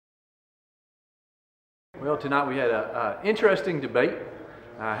Well, tonight we had an interesting debate.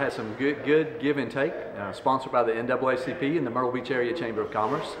 Had some good give and take, sponsored by the NAACP and the Myrtle Beach Area Chamber of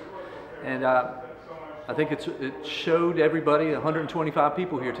Commerce. And I think it showed everybody, 125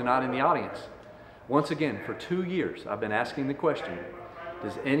 people here tonight in the audience. Once again, for 2 years, I've been asking the question,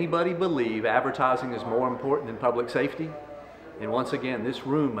 does anybody believe advertising is more important than public safety? And once again, this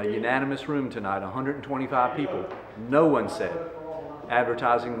room, a unanimous room tonight, 125 people, no one said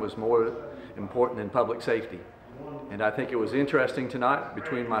advertising was more important than public safety. And I think it was interesting tonight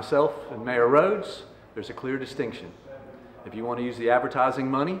between myself and Mayor Rhodes, there's a clear distinction. If you want to use the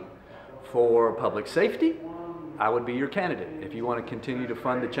advertising money for public safety, I would be your candidate. If you want to continue to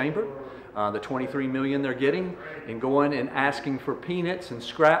fund the chamber, the $23 million they're getting, and going and asking for peanuts and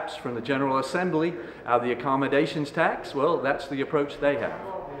scraps from the General Assembly out of the accommodations tax, well, that's the approach they have.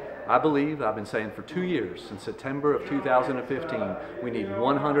 I believe, I've been saying for 2 years, since September of 2015, we need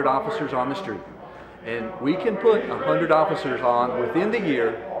 100 officers on the street. And we can put 100 officers on within the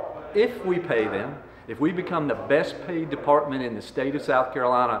year if we pay them. If we become the best paid department in the state of South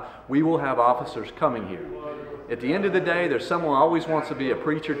Carolina, we will have officers coming here. At the end of the day, there's someone who always wants to be a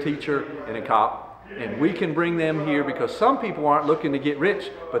preacher, teacher, and a cop. And we can bring them here because some people aren't looking to get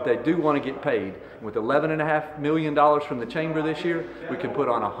rich, but they do want to get paid. And with $11.5 million from the chamber this year, we can put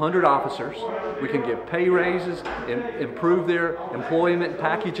on 100 officers. We can give pay raises, improve their employment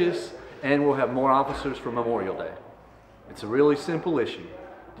packages, and we'll have more officers for Memorial Day. It's a really simple issue.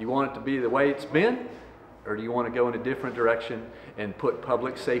 Do you want it to be the way it's been, or do you want to go in a different direction and put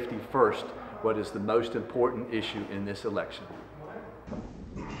public safety first, what is the most important issue in this election?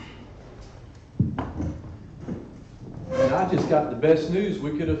 And I just got the best news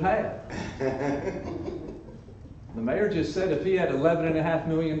we could have had. The mayor just said if he had $11.5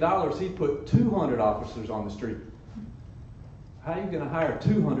 million, he'd put 200 officers on the street. How are you going to hire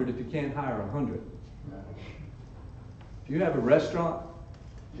 200 if you can't hire 100? If you have a restaurant,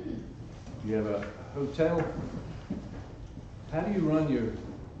 you have a hotel, how do you run your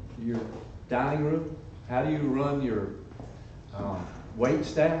dining room? How do you run your wait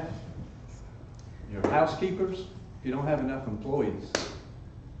staff, your housekeepers, if you don't have enough employees?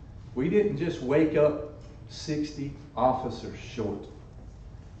 We didn't just wake up 60 officers short.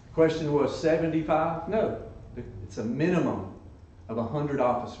 The question was 75? No, it's a minimum of 100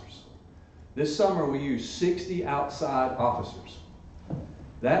 officers. This summer we used 60 outside officers.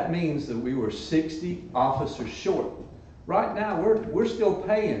 That means that we were 60 officers short. Right now we're still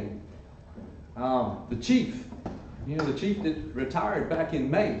paying the chief, the chief that retired back in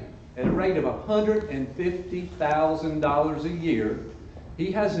May, at a rate of $150,000 a year.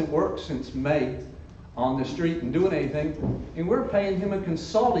 He hasn't worked since May on the street and doing anything, and we're paying him a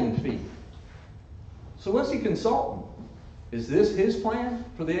consulting fee. So what's he consulting? Is this his plan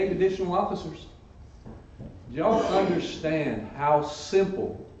for the 8 additional officers? Do y'all understand how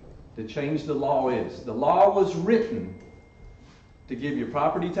simple to change the law is? The law was written to give you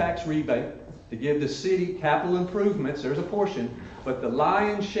property tax rebate, to give the city capital improvements, there's a portion, but the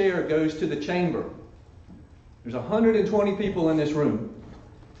lion's share goes to the chamber. There's 120 people in this room,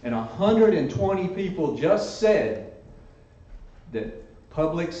 and 120 people just said that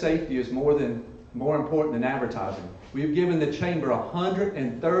public safety is more important than advertising. We've given the chamber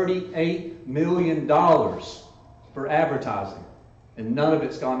 $138 million for advertising, and none of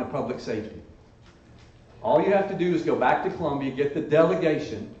it's gone to public safety. All you have to do is go back to Columbia, get the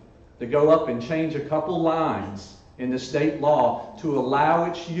delegation to go up and change a couple lines in the state law to allow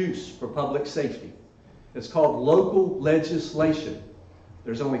its use for public safety. It's called local legislation.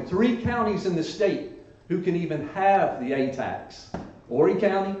 There's only 3 counties in the state who can even have the A tax. Horry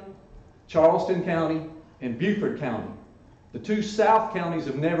County, Charleston County, and Beaufort County. The 2 south counties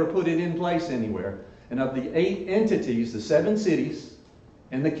have never put it in place anywhere. And of the 8 entities, the 7 cities,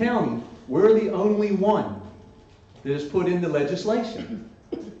 and the county, we're the only one that has put in the legislation.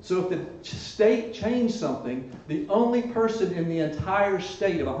 So if the state changed something, the only person in the entire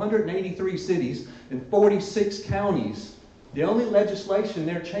state of 183 cities and 46 counties, the only legislation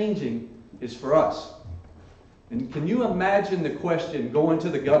they're changing is for us. And can you imagine the question going to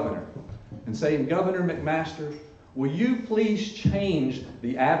the governor and saying, Governor McMaster, will you please change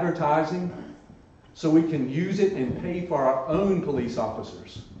the advertising so we can use it and pay for our own police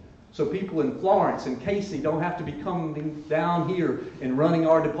officers? So people in Florence and Casey don't have to be coming down here and running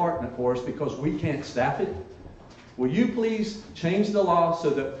our department for us because we can't staff it. Will you please change the law so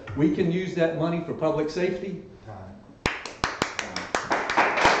that we can use that money for public safety?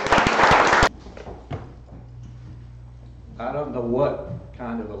 I don't know what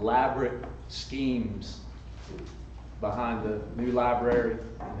kind of elaborate schemes behind the new library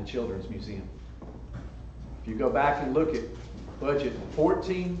and the Children's Museum. If you go back and look at budget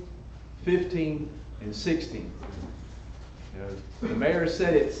 14, 15, and 16, the mayor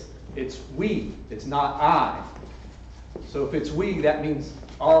said it's we, it's not I. So if it's we, that means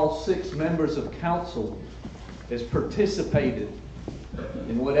all 6 members of council has participated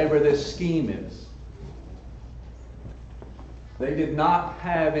in whatever this scheme is. They did not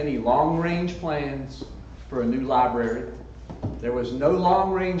have any long-range plans for a new library. There was no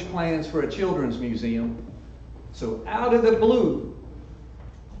long-range plans for a children's museum. So out of the blue,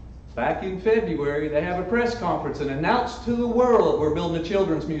 back in February, they have a press conference and announce to the world we're building a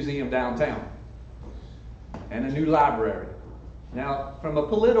children's museum downtown and a new library. Now, from a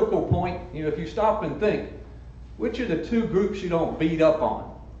political point, if you stop and think, which are the 2 groups you don't beat up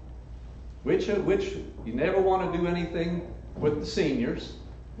on? Which you never want to do anything with the seniors.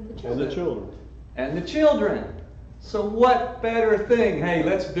 And the children. And the children. So what better thing? Hey,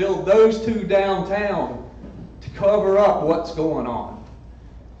 let's build those 2 downtown to cover up what's going on.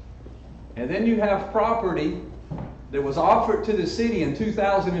 And then you have property that was offered to the city in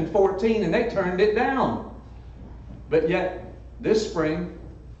 2014 and they turned it down. But yet, this spring,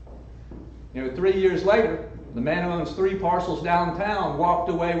 3 years later, the man who owns 3 parcels downtown walked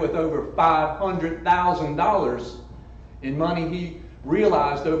away with over $500,000 in money he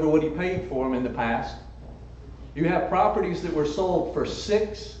realized over what he paid for them in the past. You have properties that were sold for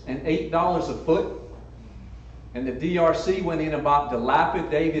 $6 and $8 a foot, and the DRC went in and bought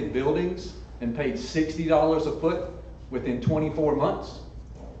dilapidated buildings and paid $60 a foot within 24 months.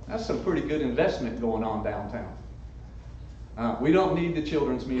 That's some pretty good investment going on downtown. We don't need the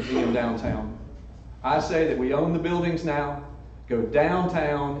Children's Museum downtown. I say that we own the buildings now, go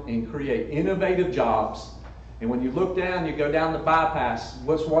downtown and create innovative jobs. And when you look down, you go down the bypass,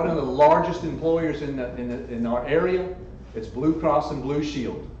 what's one of the largest employers in our area? It's Blue Cross and Blue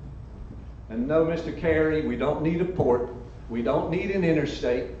Shield. And no, Mr. Carey, we don't need a port. We don't need an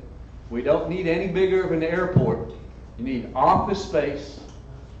interstate. We don't need any bigger of an airport. You need office space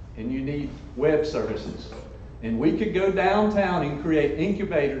and you need web services. And we could go downtown and create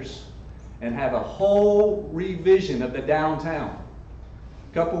incubators and have a whole revision of the downtown.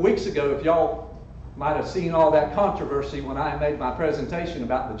 A couple weeks ago, if y'all might have seen all that controversy when I made my presentation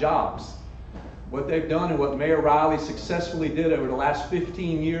about the jobs. What they've done and what Mayor Riley successfully did over the last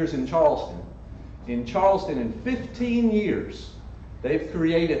 15 years in Charleston. In Charleston, in 15 years, they've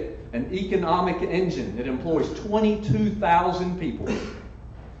created an economic engine that employs 22,000 people.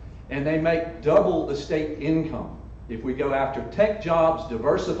 And they make double the state income. If we go after tech jobs,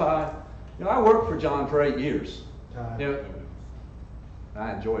 diversify. I worked for John for 8 years. I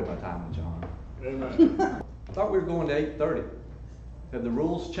enjoyed my time with John. Amen. I thought we were going to 8:30. Have the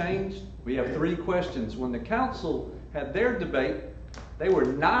rules changed? We have 3 questions. When the council had their debate, they were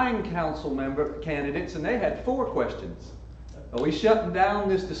 9 council member candidates and they had 4 questions. Are we shutting down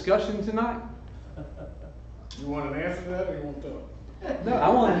this discussion tonight? You want an answer to that or you want to? No, I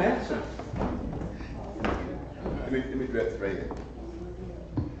want an answer. Let me address this right here.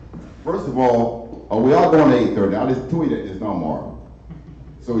 First of all, we are going to 8:30. I just tweeted this now, Mark.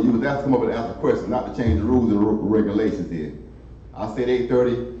 So you was asked to come up and ask a question, not to change the rules and regulations here. I said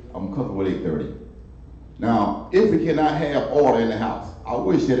 8:30. I'm comfortable with 8:30. Now, if we cannot have order in the house, I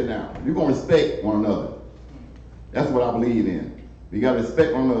will shut it down. We're going to respect one another. That's what I believe in. We got to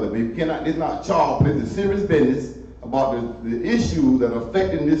respect one another. We cannot. It's not child play. It's serious business about the issues that are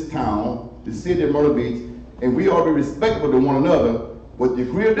affecting this town, the city of Myrtle Beach, and we ought to be respectful to one another, whether you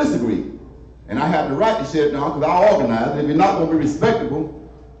agree or disagree. And I have the right to shut it down because I organize. If you're not going to be respectable,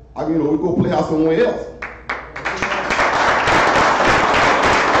 we go play out somewhere else.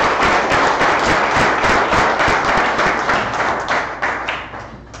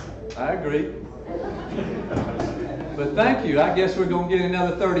 I agree. But thank you. I guess we're going to get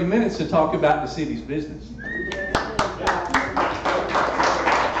another 30 minutes to talk about the city's business.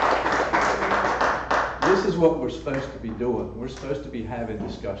 This is what we're supposed to be doing. We're supposed to be having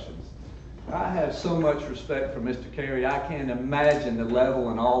discussions. I have so much respect for Mr. Carey. I can't imagine the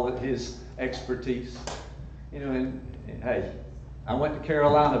level and all of his expertise. And hey, I went to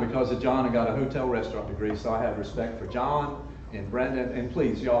Carolina because of John and got a hotel restaurant degree, so I have respect for John and Brenda. And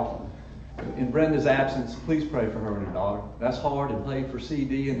please, y'all, in Brenda's absence, please pray for her and her daughter. That's hard, and pray for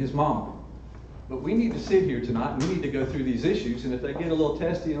CD and his mom. But we need to sit here tonight and we need to go through these issues, and if they get a little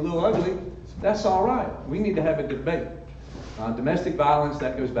testy and a little ugly, that's all right. We need to have a debate. Domestic violence,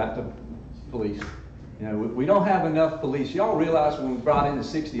 that goes back to police. We don't have enough police. Y'all realize when we brought in the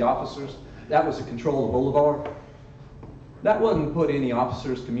 60 officers, that was to control the boulevard? That wasn't put any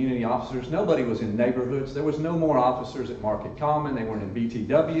officers, community officers. Nobody was in neighborhoods. There was no more officers at Market Common. They weren't in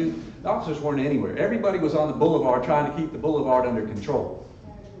BTW. The officers weren't anywhere. Everybody was on the boulevard trying to keep the boulevard under control.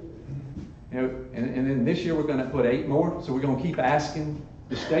 You know, and then this year we're going to put 8 more, so we're going to keep asking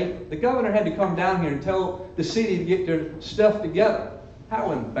the state. The governor had to come down here and tell the city to get their stuff together.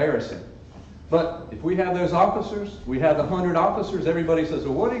 How embarrassing. But if we have those officers, we have the 100 officers, everybody says,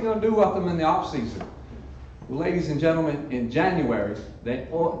 well, what are you going to do with them in the off-season? Well, ladies and gentlemen, in January,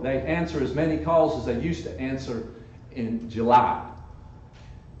 they answer as many calls as they used to answer in July.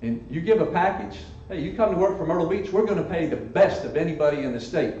 And you give a package, hey, you come to work for Myrtle Beach, we're going to pay the best of anybody in the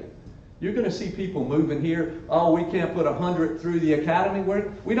state. You're going to see people moving here. Oh, we can't put 100 through the academy.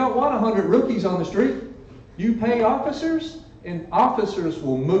 We don't want 100 rookies on the street. You pay officers, and officers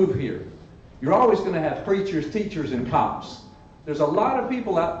will move here. You're always going to have preachers, teachers, and cops. There's a lot of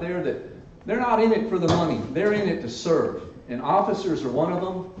people out there that they're not in it for the money. They're in it to serve. And officers are one of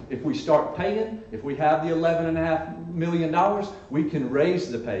them. If we start paying, if we have the $11.5 million, we can raise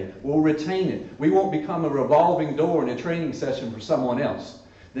the pay. We'll retain it. We won't become a revolving door in a training session for someone else.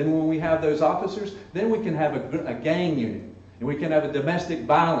 Then when we have those officers, then we can have a gang unit. And we can have a domestic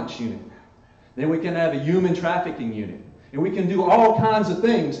violence unit. Then we can have a human trafficking unit. And we can do all kinds of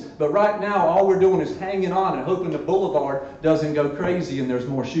things. But right now, all we're doing is hanging on and hoping the boulevard doesn't go crazy and there's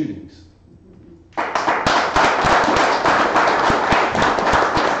more shootings.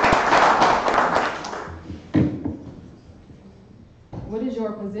 What is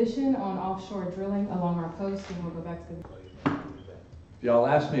your position on offshore drilling along our coast? And we'll go back to the... If y'all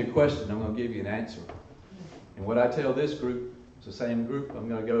ask me a question, I'm going to give you an answer. And what I tell this group, it's the same group I'm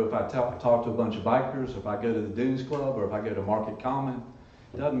going to go if I talk to a bunch of bikers, or if I go to the Dunes Club, or if I go to Market Common.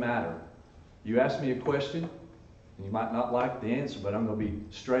 It doesn't matter. You ask me a question, and you might not like the answer, but I'm going to be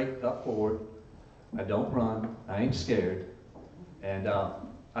straight up forward. I don't run. I ain't scared. And I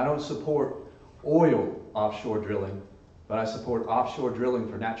don't support oil offshore drilling, but I support offshore drilling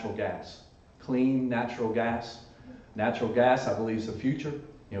for natural gas. Clean natural gas. Natural gas, I believe, is the future.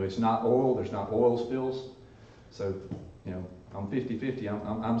 You know, it's not oil. There's not oil spills. So, you know, I'm 50-50.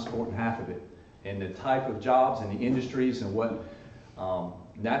 I'm supporting half of it. And the type of jobs and the industries and what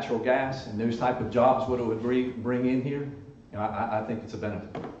natural gas and those type of jobs, what it would bring in here, you know, I think it's a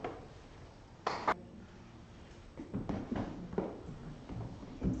benefit.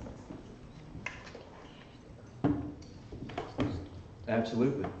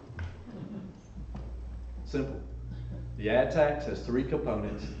 Absolutely. Simple. The ad tax has 3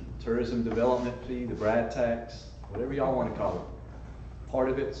 components: tourism development fee, the Brad tax, whatever y'all want to call it. Part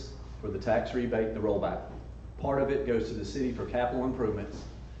of it's for the tax rebate and the rollback. Part of it goes to the city for capital improvements,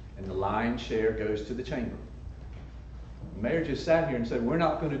 and the lion's share goes to the chamber. The mayor just sat here and said, we're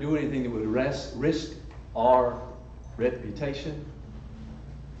not going to do anything that would risk our reputation,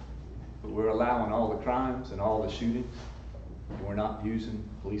 but we're allowing all the crimes and all the shootings, and we're not using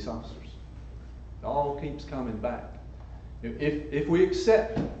police officers. It all keeps coming back. If we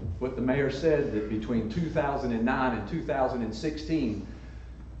accept what the mayor said, that between 2009 and 2016,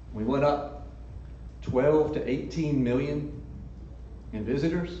 we went up 12 to 18 million in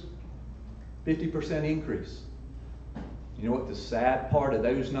visitors, 50% increase. You know what the sad part of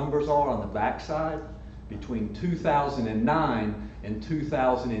those numbers are on the backside? Between 2009 and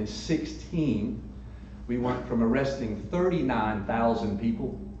 2016, we went from arresting 39,000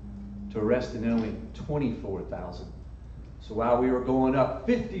 people to arresting only 24,000. So while we were going up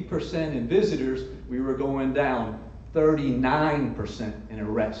 50% in visitors, we were going down 39% in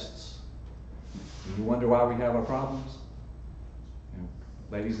arrests. And you wonder why we have our problems? You know,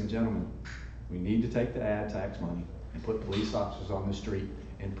 ladies and gentlemen, we need to take the ad tax money and put police officers on the street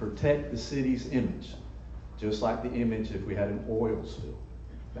and protect the city's image, just like the image if we had an oil spill.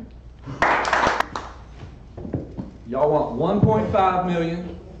 Thank you. Y'all want 1.5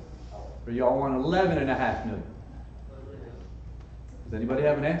 million, or y'all want 11.5 million? Does anybody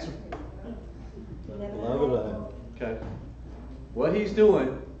have an answer? 11. Okay. What he's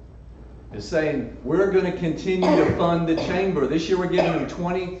doing is saying we're going to continue to fund the chamber. This year we're giving them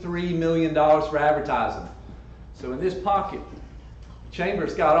 $23 million for advertising. So in this pocket, the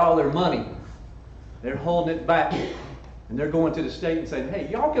chamber's got all their money. They're holding it back. And they're going to the state and saying, hey,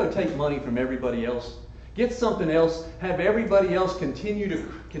 y'all go take money from everybody else. Get something else. Have everybody else continue to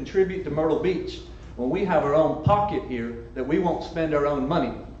contribute to Myrtle Beach. When we have our own pocket here, that we won't spend our own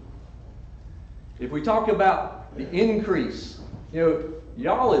money. If we talk about the increase, you know,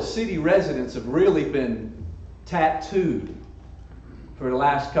 y'all as city residents have really been tattooed for the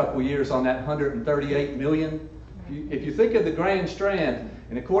last couple of years on that 138 million. If you think of the Grand Strand,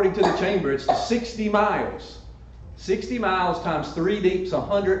 and according to the chamber, it's the 60 miles. 60 miles times 3 deep is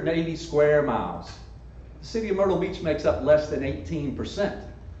 180 square miles. The city of Myrtle Beach makes up less than 18%.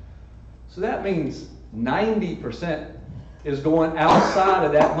 So that means 90% is going outside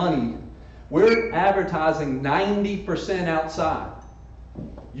of that money. We're advertising 90% outside.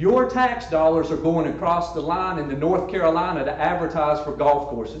 Your tax dollars are going across the line into North Carolina to advertise for golf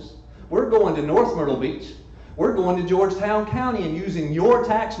courses. We're going to North Myrtle Beach. We're going to Georgetown County and using your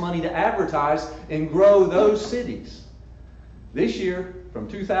tax money to advertise and grow those cities. This year, from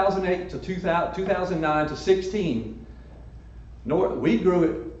 2008 to 2009 to 16, we grew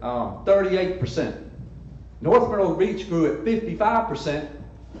at 38%. North Myrtle Beach grew at 55%.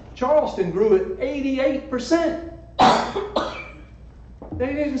 Charleston grew at 88%.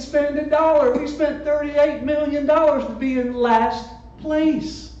 They didn't spend $1. We spent $38 million to be in last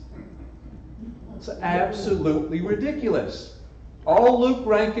place. It's absolutely ridiculous. All Luke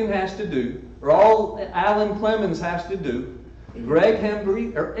Rankin has to do, or all Alan Clemens has to do, Greg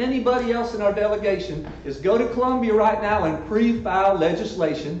Hembry, or anybody else in our delegation, is go to Columbia right now and pre-file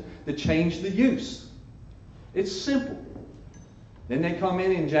legislation to change the use. It's simple. Then they come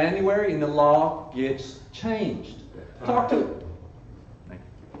in January and the law gets changed. Talk to them.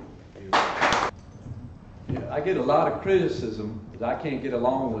 I get a lot of criticism that I can't get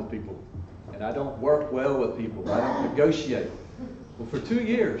along with people. And I don't work well with people. I don't negotiate. Well, for 2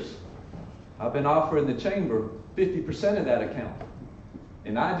 years, I've been offering the chamber 50% of that account.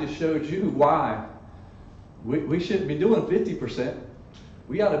 And I just showed you why we shouldn't be doing 50%.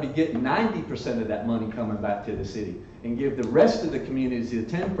 We ought to be getting 90% of that money coming back to the city and give the rest of the community the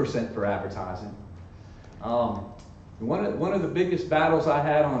 10% for advertising. One of the biggest battles I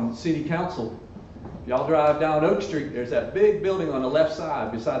had on city council, if y'all drive down Oak Street, there's that big building on the left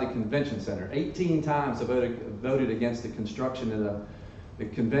side beside the convention center. 18 times I voted against the construction of the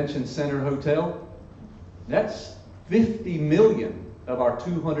convention center hotel. That's $50 million of our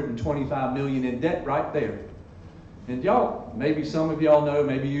 $225 million in debt right there. And y'all, maybe some of y'all know,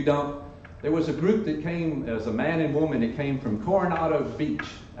 maybe you don't. There was a group that came, as a man and woman that came from Coronado Beach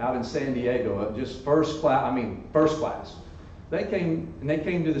out in San Diego, just first class. They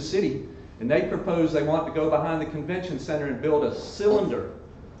came to the city and they proposed they want to go behind the convention center and build a cylinder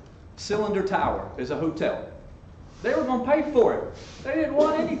tower as a hotel. They were going to pay for it. They didn't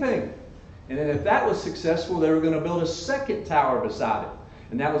want anything. And then if that was successful, they were going to build a second tower beside it.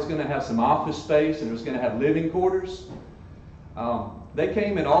 And that was going to have some office space and it was going to have living quarters. They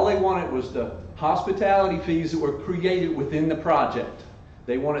came and all they wanted was the hospitality fees that were created within the project.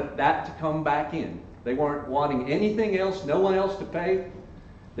 They wanted that to come back in. They weren't wanting anything else, no one else to pay.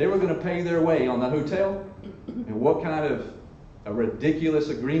 They were going to pay their way on the hotel. And what kind of a ridiculous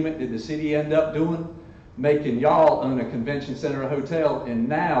agreement did the city end up doing? Making y'all own a convention center, a hotel, and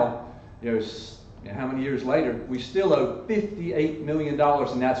now, how many years later, we still owe $58 million,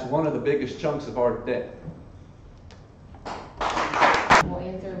 and that's one of the biggest chunks of our debt. Will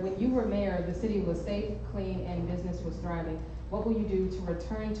answer, when you were mayor, the city was safe, clean, and business was thriving. What will you do to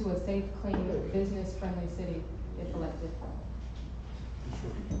return to a safe, clean, business-friendly city if elected?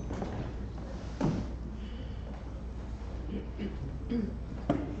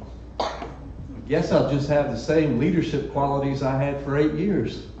 I guess I'll just have the same leadership qualities I had for 8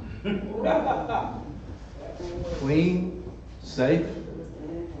 years. Clean, safe.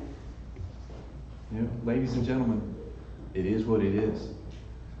 Ladies and gentlemen, it is what it is.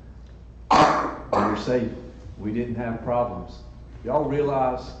 We're safe. We didn't have problems. Y'all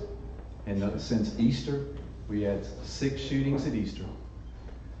realize, since Easter, we had 6 shootings at Easter.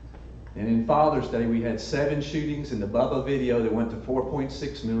 And in Father's Day, we had 7 shootings in the Bubba video that went to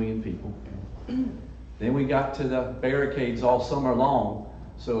 4.6 million people. Then we got to the barricades all summer long.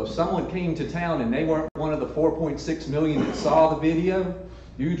 So if someone came to town and they weren't one of the 4.6 million that saw the video,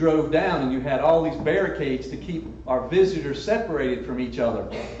 you drove down and you had all these barricades to keep our visitors separated from each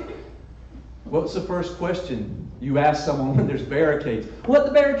other. What's the first question you ask someone when there's barricades? What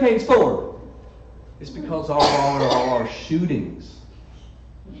the barricades for? It's because all our shootings.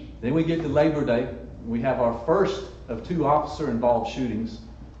 Then we get to Labor Day. We have our first of 2 officer-involved shootings.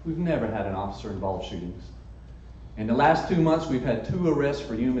 We've never had an officer-involved shootings. In the last 2 months, we've had 2 arrests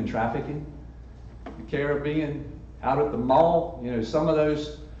for human trafficking. The Caribbean, out at the mall, some of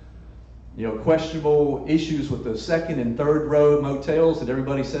those, questionable issues with the 2nd and 3rd row motels that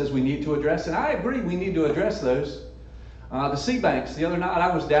everybody says we need to address. And I agree, we need to address those. The Sea Banks, the other night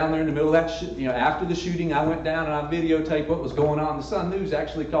I was down there in the middle of that, after the shooting, I went down and I videotaped what was going on. The Sun News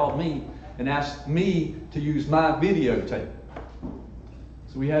actually called me and asked me to use my videotape.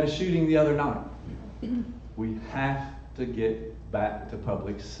 So we had a shooting the other night. We have to get back to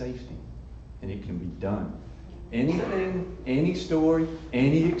public safety, and it can be done. Anything, any story,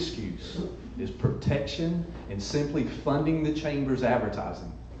 any excuse is protection and simply funding the chamber's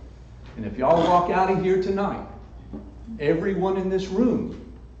advertising. And if y'all walk out of here tonight, everyone in this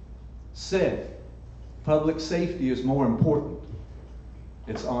room said public safety is more important.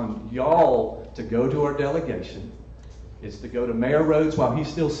 It's on y'all to go to our delegation. It's to go to Mayor Rhodes while he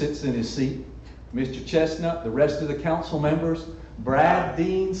still sits in his seat. Mr. Chestnut, the rest of the council members. Brad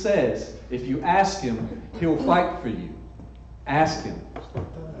Dean says, if you ask him, he'll fight for you. Ask him.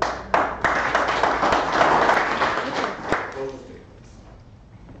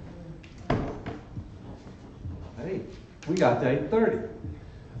 Hey, we got to 8:30.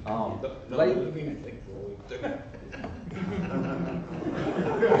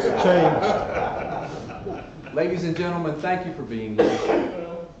 Ladies and gentlemen, thank you for being here.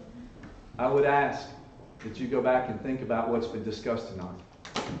 I would ask that you go back and think about what's been discussed tonight.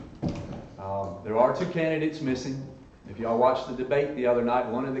 There are 2 candidates missing. If y'all watched the debate the other night,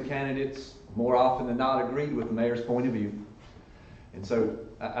 one of the candidates more often than not agreed with the mayor's point of view. And so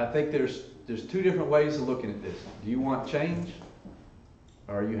I think there's 2 different ways of looking at this. Do you want change,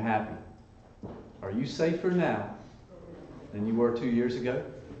 or are you happy? Are you safer now than you were 2 years ago,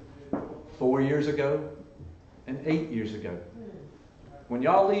 4 years ago, and 8 years ago? When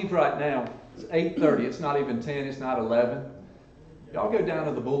y'all leave right now, it's 8:30, it's not even 10, it's not 11. Y'all go down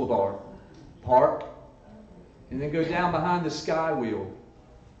to the boulevard, park, and then go down behind the Sky Wheel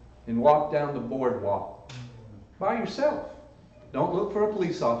and walk down the boardwalk by yourself. Don't look for a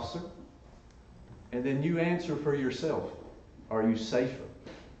police officer. And then you answer for yourself. Are you safer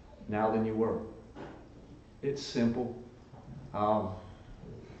now than you were? It's simple.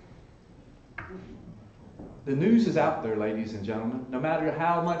 The news is out there, ladies and gentlemen. No matter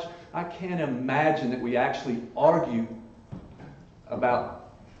how much, I can't imagine that we actually argue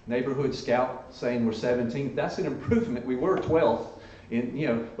about Neighborhood Scout saying we're 17th. That's an improvement. We were 12th.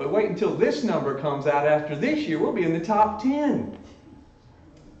 But wait until this number comes out after this year. We'll be in the top 10.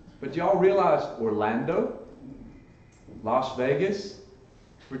 But y'all realize Orlando, Las Vegas,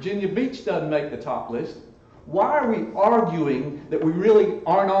 Virginia Beach doesn't make the top list. Why are we arguing that we really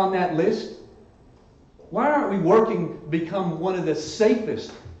aren't on that list? Why aren't we working to become one of the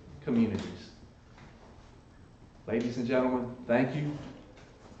safest communities? Ladies and gentlemen, thank you.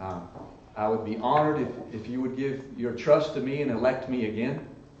 I would be honored if you would give your trust to me and elect me again.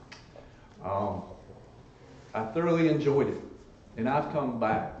 I thoroughly enjoyed it, and I've come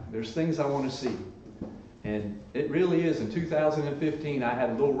back. There's things I want to see. And it really is. In 2015, I had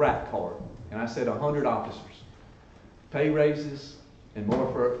a little rat card, and I said 100 officers, pay raises, and more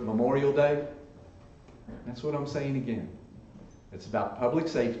for Memorial Day. That's what I'm saying again. It's about public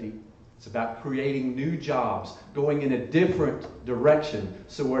safety. It's about creating new jobs, going in a different direction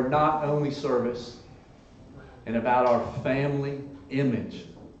so we're not only service, and about our family image.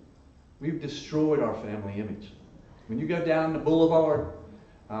 We've destroyed our family image. When you go down the boulevard,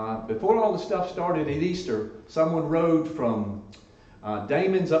 before all the stuff started at Easter, someone rode from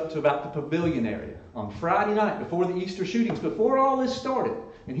Damon's up to about the Pavilion area on Friday night before the Easter shootings, before all this started.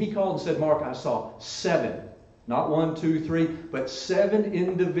 And he called and said, Mark, I saw 7. Not 1, 2, 3, but 7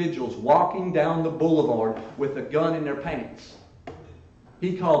 individuals walking down the boulevard with a gun in their pants.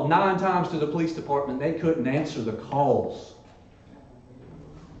 He called 9 times to the police department. They couldn't answer the calls.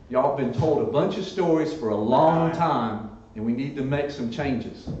 Y'all have been told a bunch of stories for a long time, and we need to make some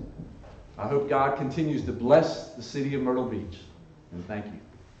changes. I hope God continues to bless the city of Myrtle Beach. And thank you.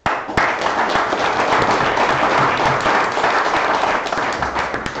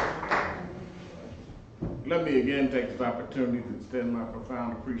 Let me again take this opportunity to extend my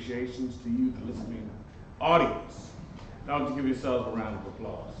profound appreciations to you, the listening audience. Now, to give yourselves a round of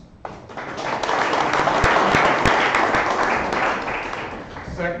applause.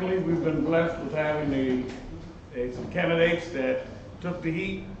 Secondly, we've been blessed with having some candidates that took the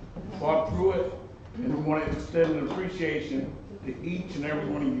heat, fought through it, and we want to extend an appreciation to each and every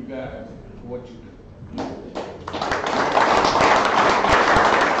one of you guys for what you do.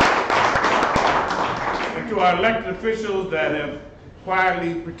 And to our elected officials that have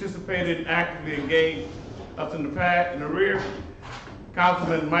quietly participated and actively engaged us in the rear,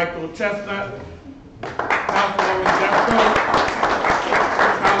 Councilman Michael Chestnut, Councilwoman Jeffco,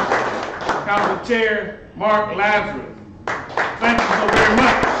 Council Chair Mark Lazarus. Thank you so very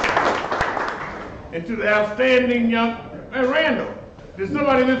much. And to the outstanding young Randall. Did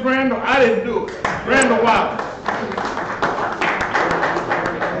somebody miss Randall? I didn't do it. Randall Wallace.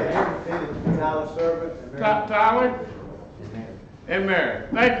 Tyler and Mary.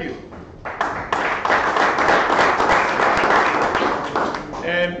 Thank you.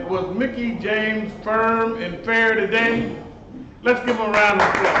 And was Mickey James firm and fair today? Let's give him a round of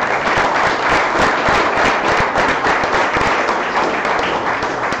applause.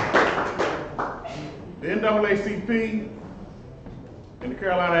 The NAACP and the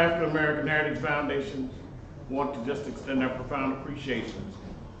Carolina African American Heritage Foundation want to just extend our profound appreciation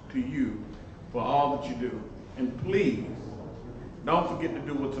to you for all that you do. And please, don't forget to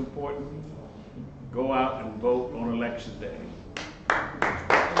do what's important. Go out and vote on election day.